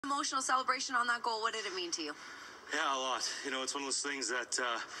emotional celebration on that goal. What did it mean to you? Yeah, a lot. You know, it's one of those things that,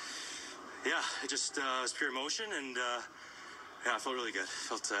 it just was pure emotion, and I felt really good.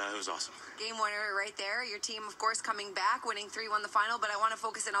 It was awesome. Game winner right there. Your team, of course, coming back, winning 3-1 the final, but I want to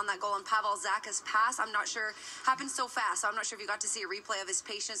focus in on that goal on Pavel Zacha's pass. I'm not sure, happened so fast, so I'm not sure if you got to see a replay of his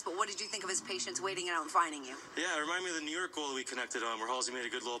patience, but what did you think of his patience waiting it out and finding you? Yeah, it reminded me of the New York goal that we connected on, where Halsey made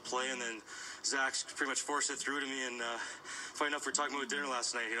a good little play, and then Zach pretty much forced it through to me, and funny enough, we're talking about dinner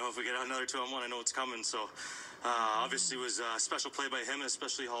last night. You know, if we get another 2-on-1, I know it's coming, so obviously it was a special play by him, and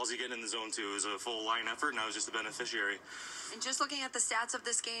especially Halsey getting in the zone too. It was a full line effort, and I was just the beneficiary. And just looking at the stats of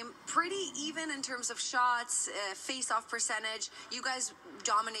this game, pretty even in terms of shots, face-off percentage. You guys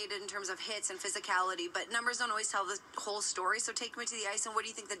dominated in terms of hits and physicality, but numbers don't always tell the whole story. So take me to the ice, and what do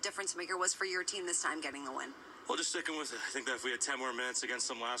you think the difference maker was for your team this time getting the win? Well, just sticking with it. I think that if we had 10 more minutes against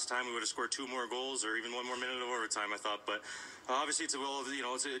them last time, we would have scored 2 more goals or even 1 more minute of overtime, I thought. But obviously, it's a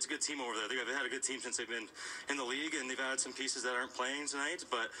good team over there. They've had a good team since they've been in the league, and they've added some pieces that aren't playing tonight.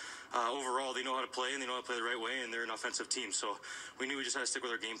 But overall, they know how to play, and they know how to play the right way, and they're an offensive team. So we knew we just had to stick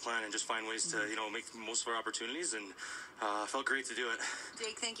with our game plan and just find ways to, make the most of our opportunities, and felt great to do it.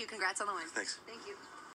 Jake, thank you. Congrats on the win. Thanks. Thank you.